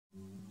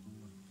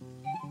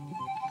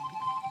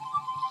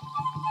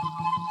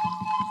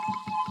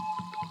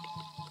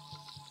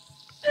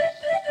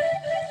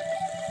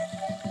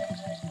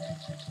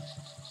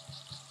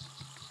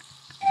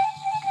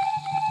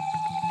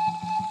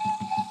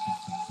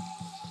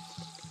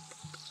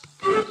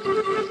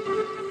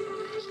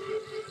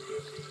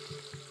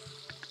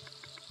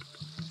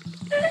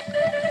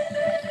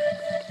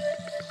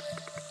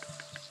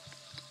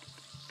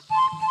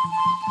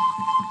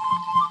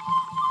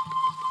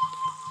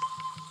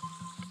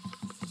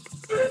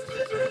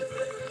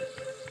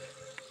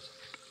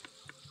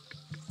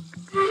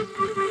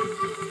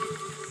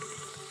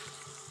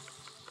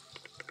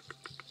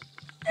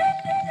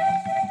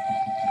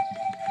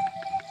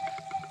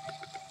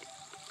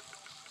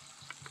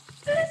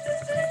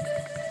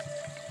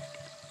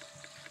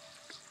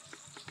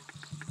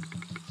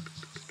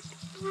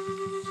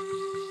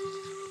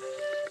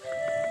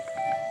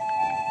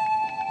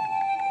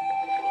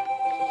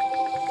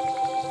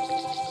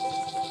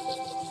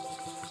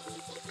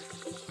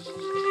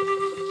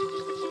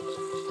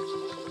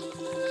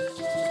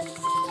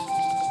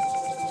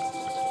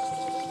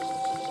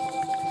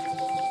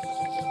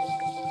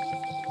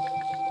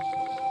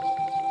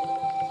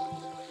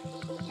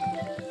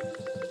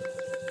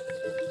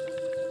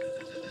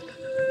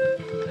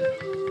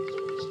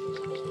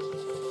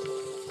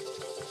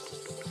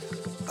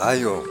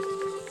Ayo,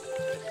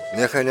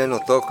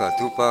 Nejaneno toca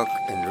Tupac,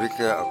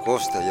 Enrique,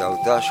 Acosta,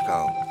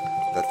 Yautashkao,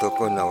 that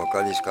toko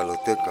Nawakalis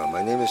Kaloteca.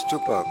 My name is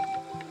Tupac.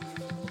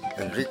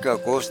 Enrique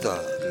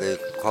Acosta, they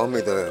call me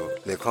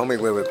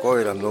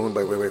Huehuecoyotl. I'm known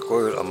by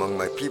Huehuecoyotl among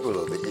my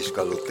people of the East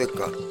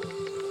Kaloteca.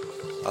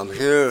 I'm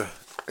here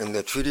in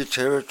the treaty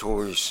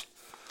territories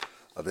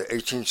of the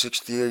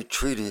 1868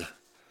 treaty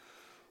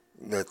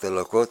that the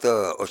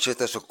Lakota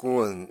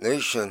Ocheta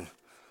Nation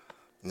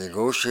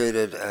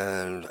negotiated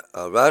and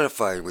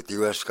ratified with the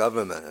U.S.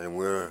 government, and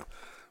we're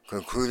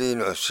concluding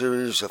a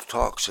series of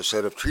talks, a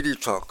set of treaty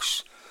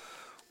talks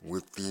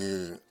with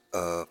the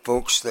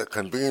folks that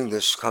convene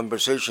this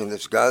conversation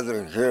that's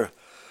gathering here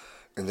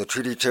in the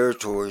treaty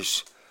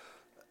territories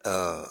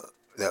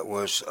that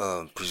was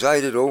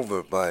presided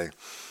over by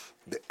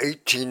the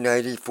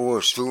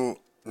 1894 Sioux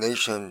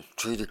Nation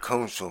Treaty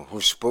Council,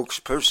 whose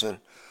spokesperson,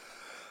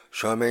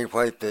 Charmaine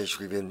Whiteface,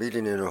 we've been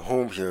meeting in her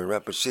home here in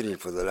Rapid City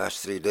for the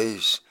last 3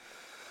 days.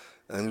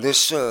 And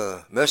this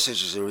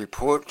message is a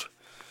report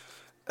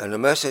and a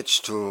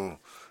message to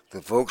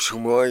the folks who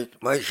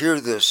might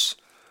hear this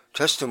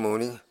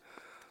testimony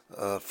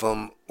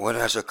from what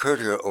has occurred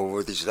here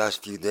over these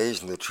last few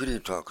days in the treaty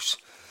talks,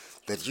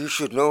 that you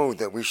should know,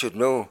 that we should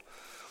know,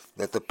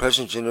 that the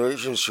present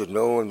generation should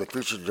know, and the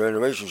future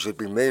generation should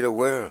be made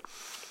aware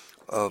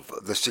of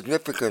the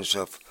significance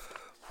of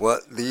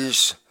what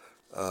these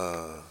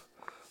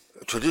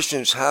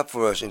traditions have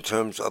for us in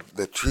terms of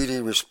the treaty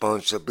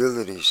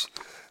responsibilities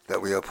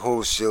that we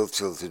uphold still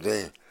till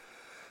today.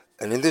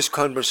 And in this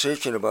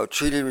conversation about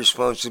treaty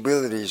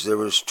responsibilities, there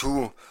was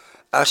two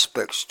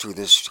aspects to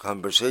this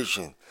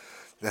conversation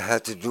that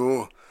had to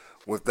do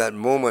with that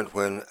moment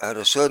when, at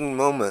a certain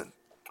moment,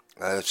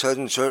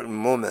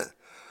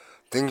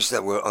 things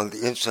that were on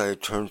the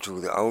inside turned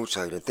to the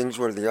outside, and things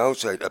were on the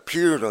outside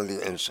appeared on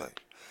the inside.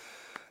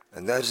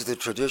 And that is the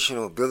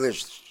traditional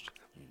village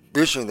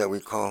vision that we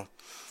call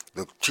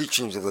the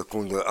teachings of the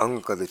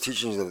Kundaranka, the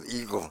teachings of the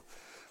eagle,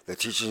 the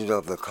teachings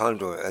of the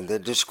condor, and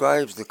that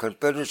describes the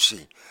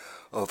confederacy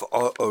of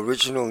all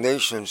original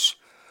nations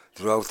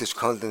throughout this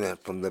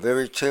continent, from the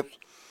very tip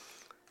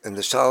in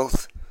the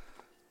south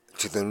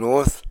to the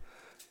north,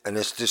 and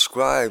it's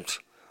described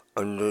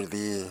under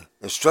the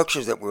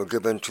instructions that were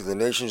given to the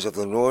nations of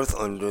the north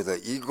under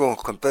the eagle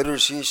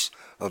confederacies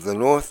of the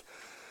north,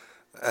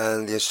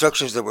 and the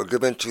instructions that were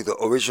given to the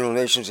original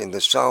nations in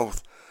the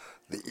south,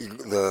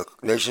 the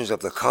nations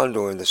of the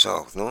condor in the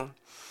south, no?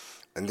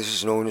 And this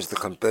is known as the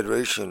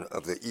confederation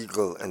of the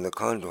eagle and the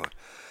condor.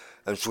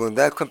 And so in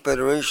that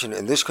confederation,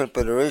 in this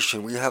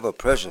confederation, we have a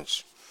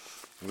presence,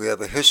 we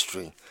have a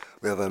history,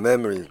 we have a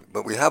memory,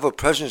 but we have a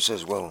presence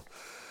as well.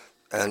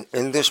 And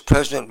in this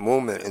present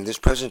moment, in this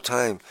present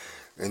time,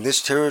 in this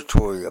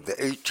territory of the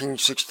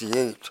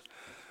 1868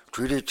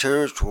 treaty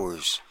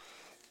territories,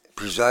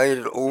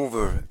 presided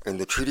over in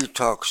the treaty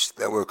talks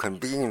that were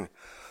convened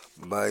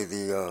by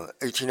the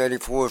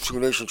 1894 Sioux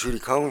Nation Treaty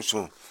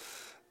Council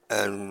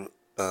and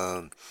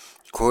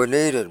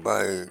coordinated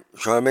by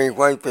Charmaine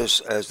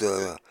Whiteface as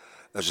a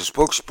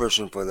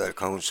spokesperson for that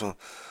council,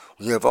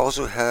 we have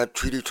also had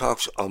treaty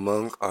talks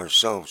among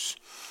ourselves.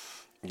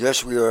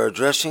 Yes, we are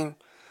addressing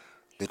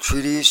the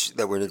treaties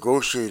that were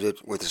negotiated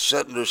with the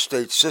settler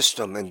state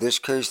system, in this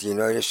case the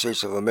United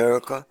States of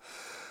America,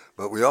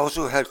 but we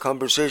also had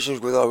conversations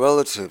with our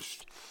relatives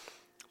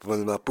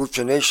from the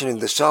Mapuche Nation in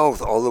the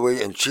south all the way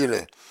in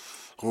Chile,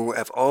 who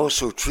have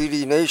also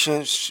treaty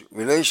nations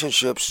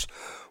relationships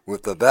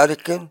with the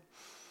Vatican,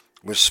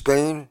 with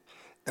Spain,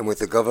 and with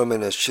the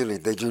government of Chile.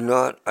 They do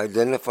not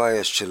identify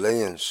as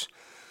Chileans.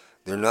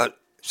 They're not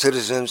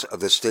citizens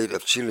of the state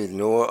of Chile,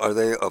 nor are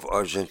they of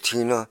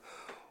Argentina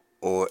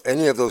or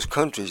any of those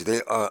countries.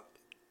 They are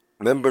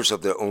members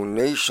of their own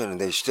nation, and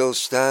they still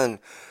stand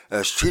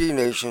as treaty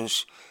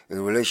nations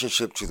in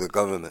relationship to the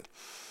government.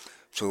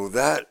 So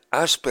that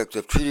aspect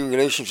of treaty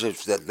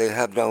relationships that they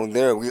have down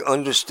there, we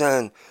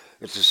understand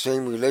it's the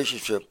same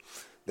relationship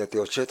that the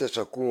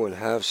Ocheta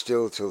have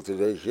still till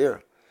today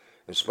here.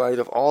 In spite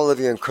of all of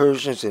the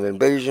incursions and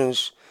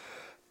invasions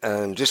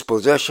and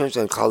dispossessions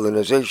and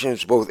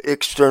colonizations, both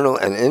external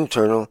and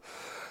internal,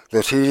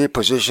 the treaty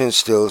position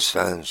still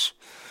stands.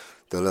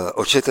 The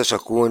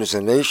Ocheta is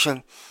a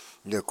nation.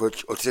 The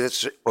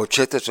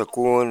Ocheta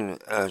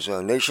as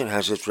a nation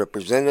has its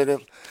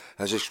representative,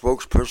 has a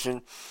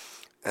spokesperson,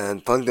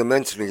 and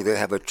fundamentally they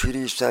have a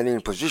treaty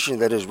standing position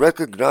that is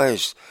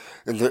recognized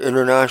in the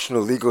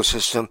international legal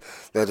system,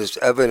 that is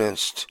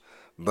evidenced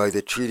by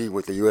the treaty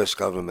with the U.S.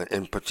 government,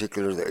 in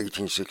particular the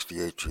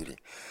 1868 treaty.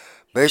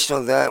 Based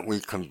on that, we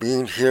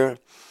convened here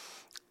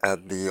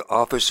at the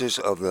offices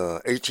of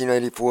the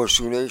 1894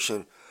 Sioux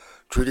Nation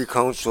Treaty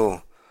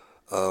Council,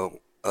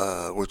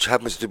 which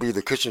happens to be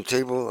the kitchen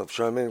table of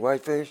Charmaine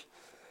Whiteface.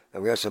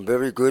 And we had some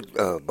very good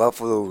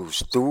buffalo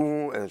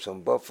stew and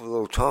some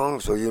buffalo tongue,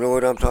 so you know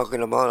what I'm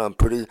talking about. I'm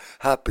pretty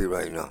happy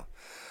right now.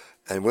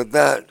 And with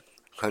that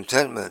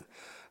contentment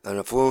and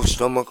a full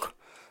stomach,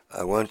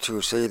 I want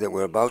to say that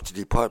we're about to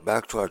depart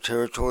back to our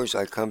territories.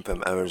 I come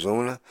from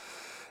Arizona,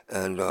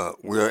 and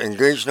we are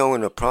engaged now in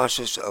the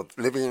process of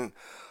living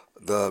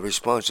the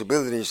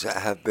responsibilities that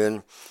have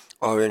been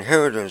our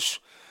inheritance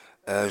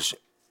as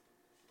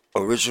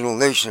original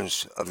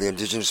nations of the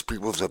indigenous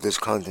peoples of this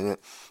continent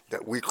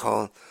that we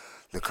call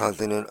the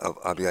continent of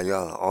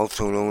Abiyala,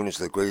 also known as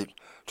the Great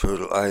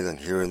Turtle Island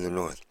here in the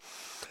north.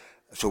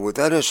 So with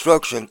that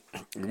instruction,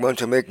 we want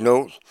to make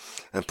note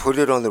and put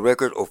it on the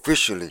record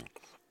officially,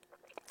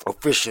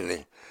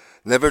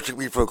 never to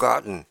be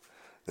forgotten,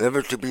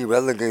 never to be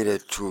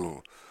relegated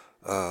to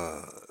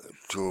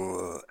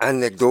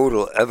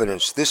anecdotal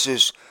evidence. This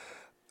is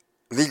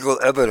legal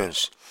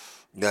evidence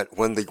that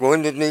when the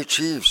Wounded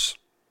Chiefs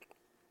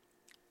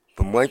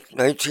from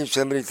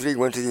 1973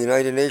 went to the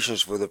United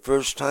Nations for the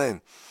first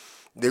time,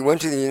 they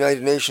went to the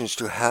United Nations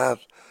to have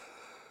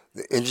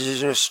the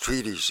indigenous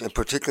treaties, in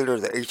particular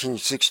the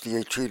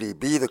 1868 treaty,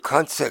 be the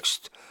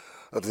context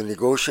of the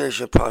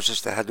negotiation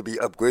process that had to be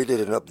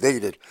upgraded and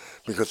updated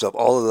because of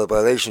all of the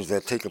violations that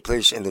had taken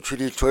place in the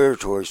treaty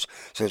territories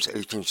since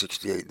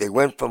 1868. They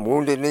went from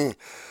Wounded Knee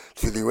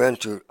to the UN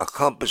to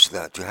accomplish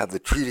that, to have the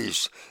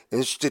treaties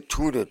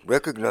instituted,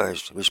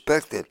 recognized,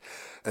 respected,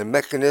 and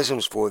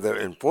mechanisms for their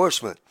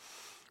enforcement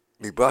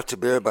be brought to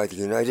bear by the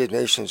United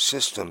Nations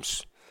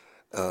systems,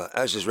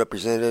 as is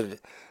represented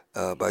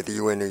by the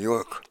UN New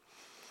York.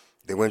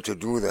 They went to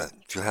do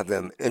that, to have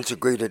them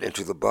integrated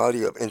into the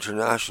body of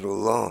international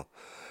law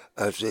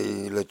as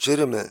a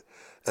legitimate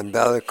and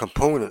valid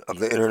component of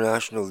the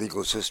international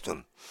legal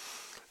system.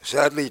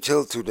 Sadly,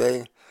 till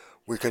today,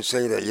 we can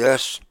say that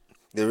yes,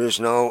 there is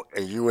now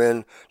a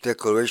UN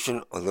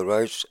Declaration on the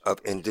Rights of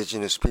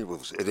Indigenous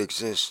Peoples. It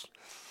exists.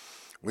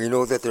 We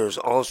know that there is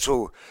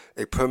also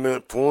a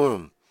permanent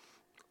forum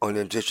on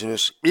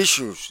indigenous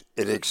issues.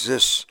 It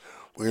exists.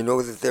 We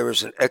know that there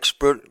is an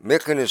expert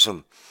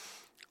mechanism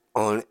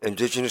on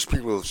indigenous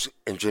peoples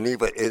in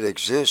Geneva. It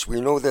exists.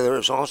 We know that there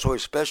is also a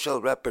special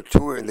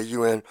rapporteur in the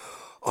UN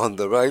on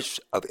the rights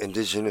of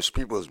indigenous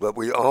peoples. But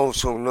we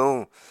also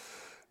know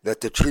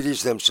that the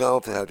treaties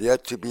themselves have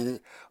yet to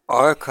be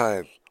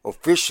archived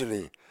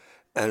officially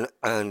and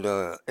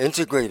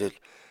integrated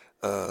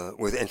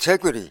with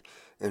integrity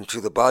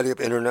into the body of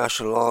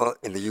international law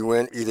in the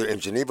UN, either in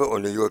Geneva or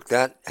New York.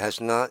 That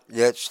has not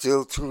yet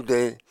still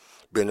today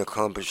been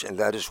accomplished, and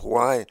that is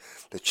why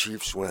the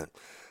chiefs went.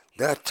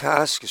 That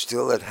task is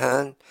still at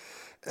hand,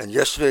 and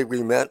yesterday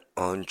we met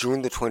on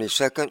June the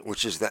 22nd,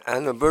 which is the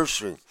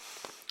anniversary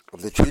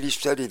of the treaty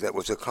study that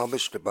was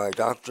accomplished by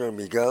Dr.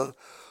 Miguel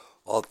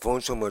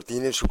Alfonso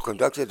Martinez, who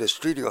conducted a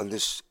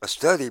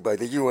study by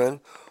the UN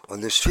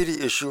on this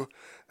treaty issue.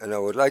 And I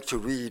would like to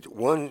read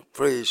one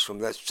phrase from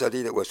that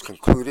study that was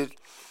concluded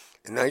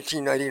in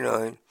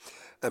 1999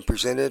 and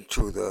presented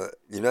to the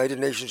United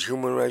Nations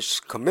Human Rights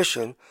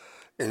Commission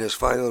in his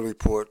final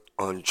report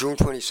on June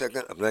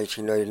 22nd of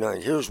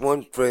 1999. Here's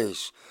one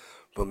phrase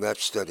from that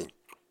study.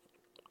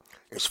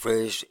 It's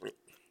phrase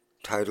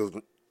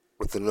titled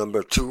with the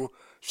number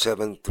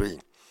 273.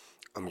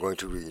 I'm going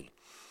to read.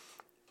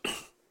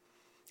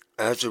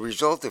 As a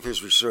result of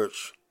his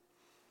research,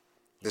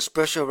 the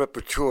Special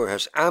Rapporteur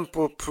has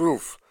ample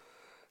proof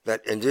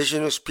that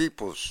indigenous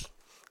peoples,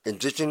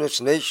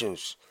 indigenous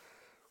nations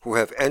who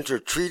have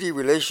entered treaty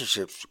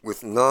relationships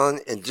with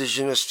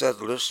non-indigenous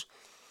settlers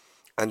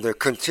and their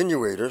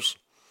continuators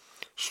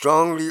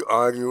strongly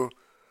argue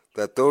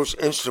that those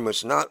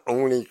instruments not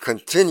only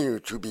continue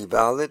to be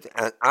valid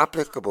and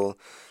applicable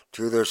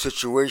to their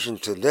situation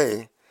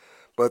today,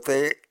 but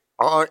they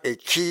are a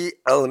key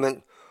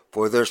element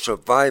for their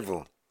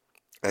survival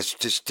as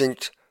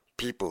distinct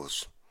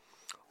peoples.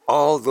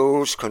 All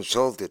those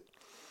consulted,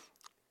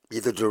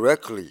 either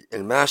directly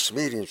in mass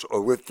meetings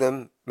with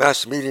them,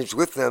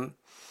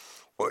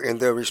 or in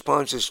their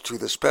responses to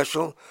the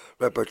Special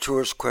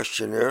Rapporteur's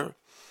questionnaire,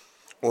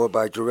 or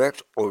by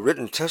direct or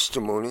written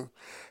testimony,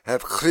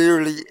 have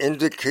clearly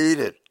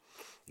indicated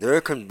their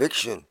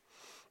conviction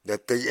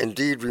that they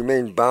indeed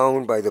remain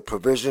bound by the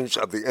provisions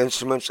of the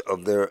instruments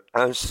of their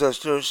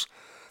ancestors,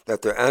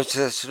 that their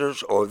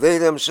ancestors or they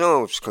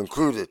themselves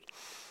concluded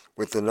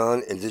with the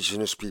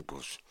non-indigenous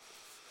peoples.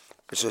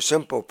 It's a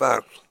simple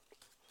fact.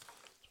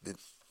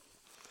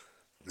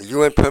 The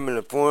UN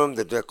Permanent Forum,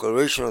 the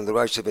Declaration on the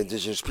Rights of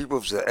Indigenous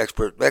Peoples, the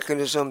expert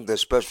mechanism, the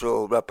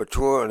Special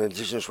Rapporteur on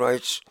Indigenous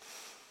Rights,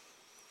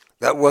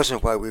 that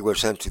wasn't why we were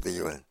sent to the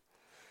UN.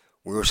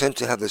 We were sent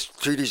to have the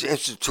treaties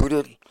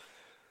instituted,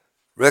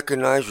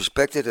 recognized,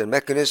 respected, and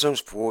mechanisms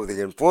for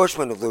the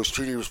enforcement of those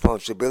treaty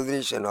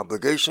responsibilities and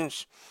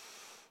obligations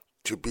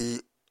to be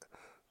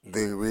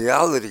the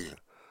reality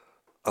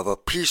of a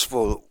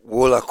peaceful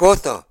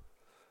Huehuecoyotl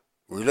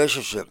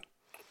relationship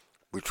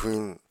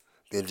between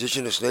the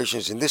indigenous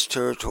nations in this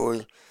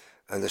territory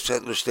and the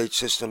settler state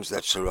systems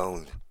that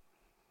surround,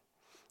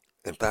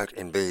 in fact,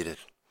 invaded,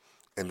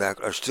 in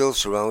fact, are still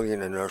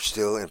surrounding and are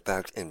still, in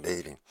fact,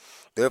 invading.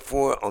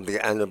 Therefore, on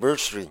the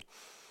anniversary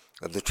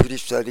of the treaty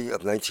study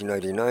of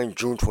 1999,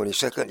 June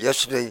 22nd,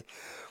 yesterday,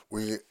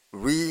 we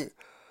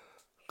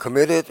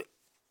recommitted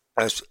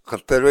as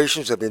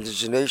confederations of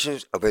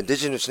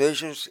indigenous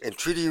nations in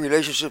treaty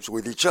relationships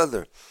with each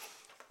other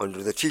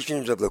under the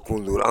teachings of the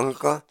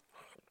Kunduranka,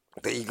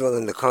 the eagle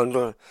and the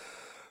condor,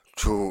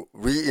 to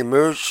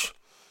re-emerge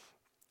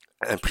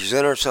and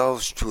present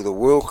ourselves to the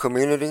world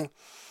community,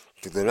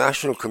 to the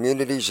national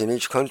communities in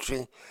each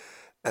country,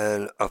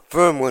 and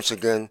affirm once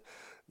again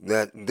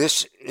that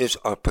this is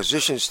our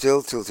position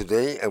still till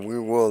today, and we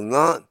will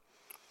not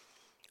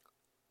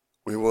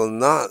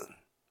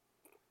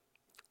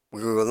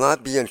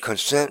be in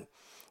consent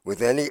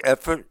with any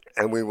effort,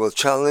 and we will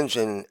challenge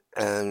and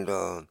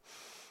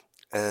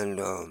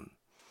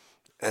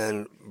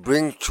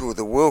bring to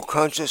the world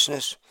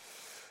consciousness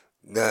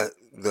that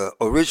the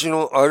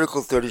original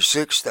Article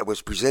 36 that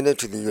was presented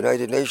to the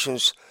United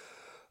Nations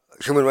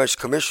Human Rights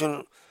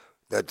Commission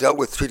that dealt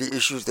with treaty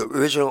issues, the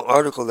original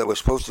article that was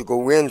supposed to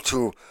go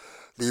into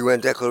the UN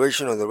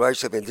Declaration on the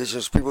Rights of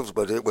Indigenous Peoples,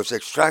 but it was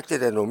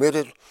extracted and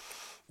omitted.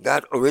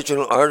 That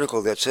original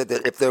article that said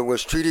that if there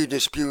was treaty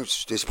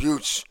disputes,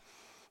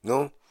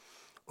 on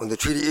the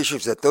treaty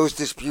issues, that those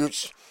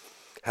disputes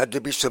had to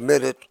be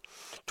submitted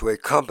to a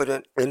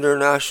competent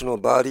international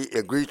body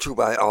agreed to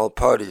by all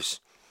parties.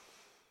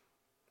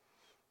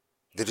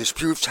 The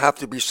disputes have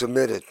to be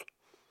submitted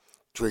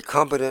to a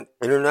competent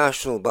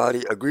international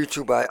body agreed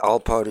to by all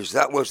parties.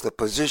 That was the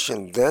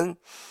position then.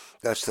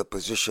 That's the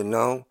position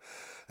now.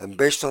 And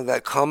based on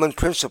that common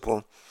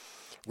principle,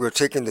 we're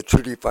taking the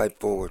treaty fight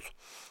forward.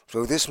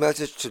 So this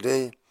message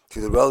today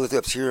to the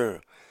relatives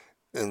here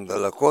in the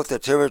Lakota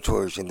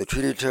territories, in the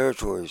treaty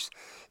territories,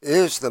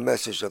 is the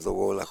message of the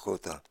Wo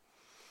Lakota.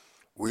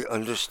 We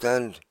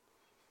understand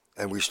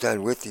and we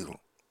stand with you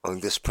on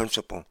this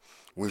principle.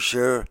 We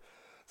share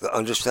the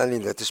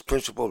understanding that this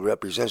principle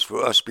represents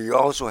for us. We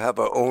also have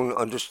our own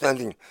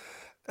understanding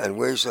and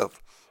ways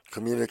of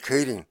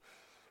communicating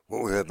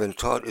what we have been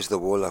taught is the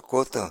Wo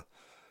Lakota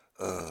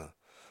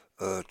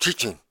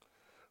teaching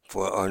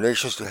for our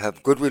nations to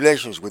have good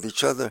relations with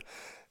each other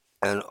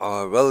and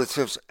our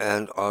relatives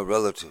and our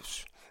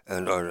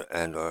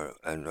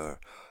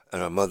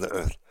Mother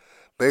Earth.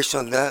 Based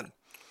on that,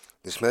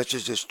 this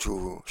message is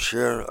to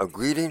share a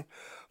greeting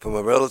from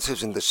our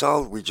relatives in the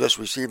South. We just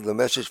received the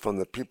message from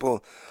the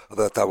people of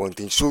the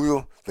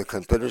Tawantinsuyo, the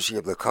Confederacy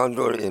of the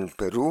Condor in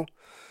Peru,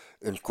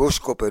 in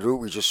Cusco, Peru.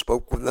 We just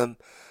spoke with them,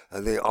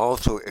 and they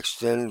also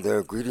extend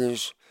their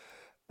greetings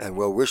and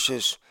well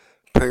wishes,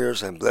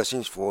 prayers and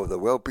blessings for the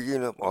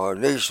well-being of our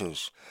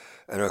nations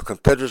and our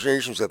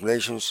confederations of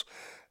nations,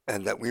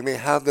 and that we may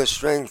have the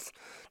strength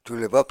to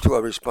live up to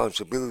our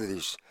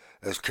responsibilities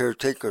as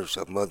caretakers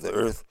of Mother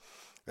Earth,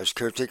 as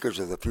caretakers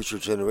of the future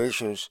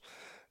generations,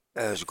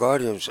 as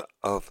guardians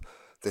of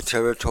the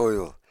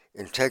territorial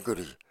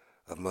integrity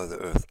of Mother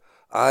Earth.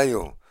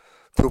 Ayo,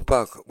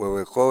 Tupac,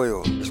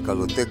 Huehuecoyotl,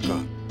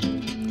 Escaloteca.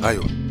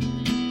 Ayo.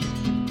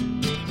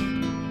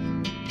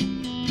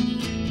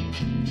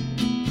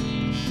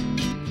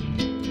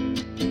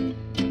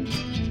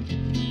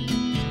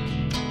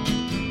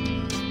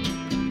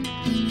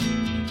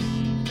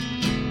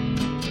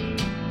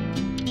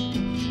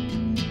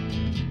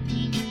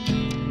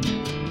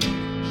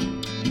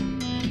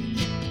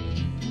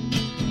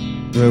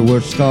 There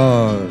were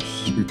stars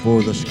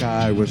before the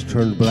sky was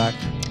turned black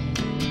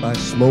by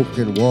smoke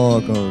and war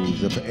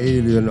guns of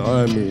alien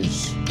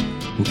armies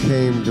who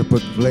came to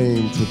put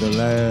flame to the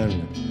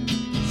land,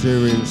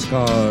 searing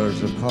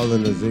scars of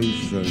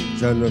colonization,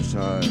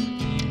 genocide,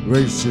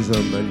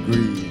 racism, and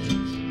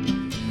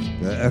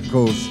greed. The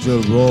echoes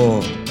still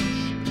roar.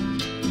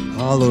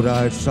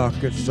 Hollowed-eyed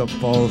sockets of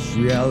false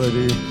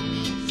reality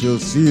still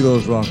see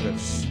those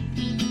rockets,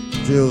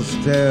 still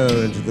stare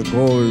into the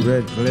gory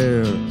red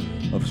glare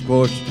of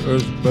scorched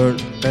earth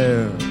burnt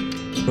air,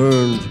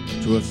 burned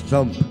to a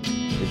stump,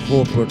 a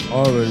corporate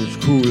orange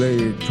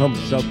Kool-Aid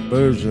trumped up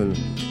version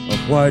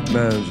of white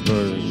man's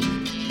burning,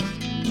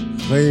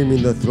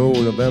 claiming the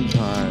throne of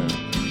empire,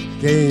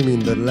 gaming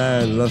the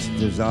land lust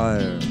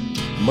desire,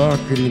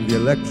 marketing the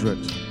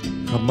electorate,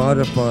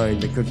 commodifying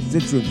the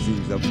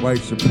constituencies of white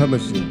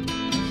supremacy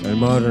and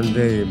modern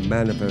day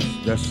manifest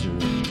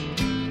destiny,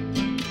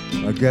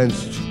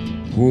 against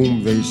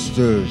whom they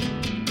stood.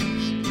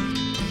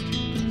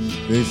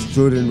 They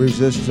stood in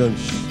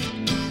resistance,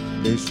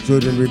 they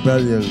stood in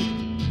rebellion,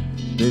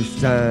 they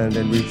stand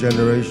in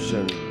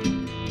regeneration.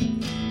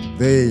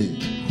 They,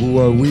 who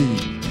are we,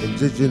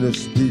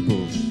 indigenous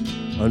peoples,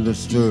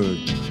 understood.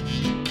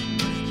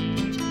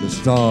 The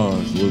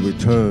stars will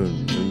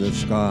return in the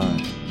sky.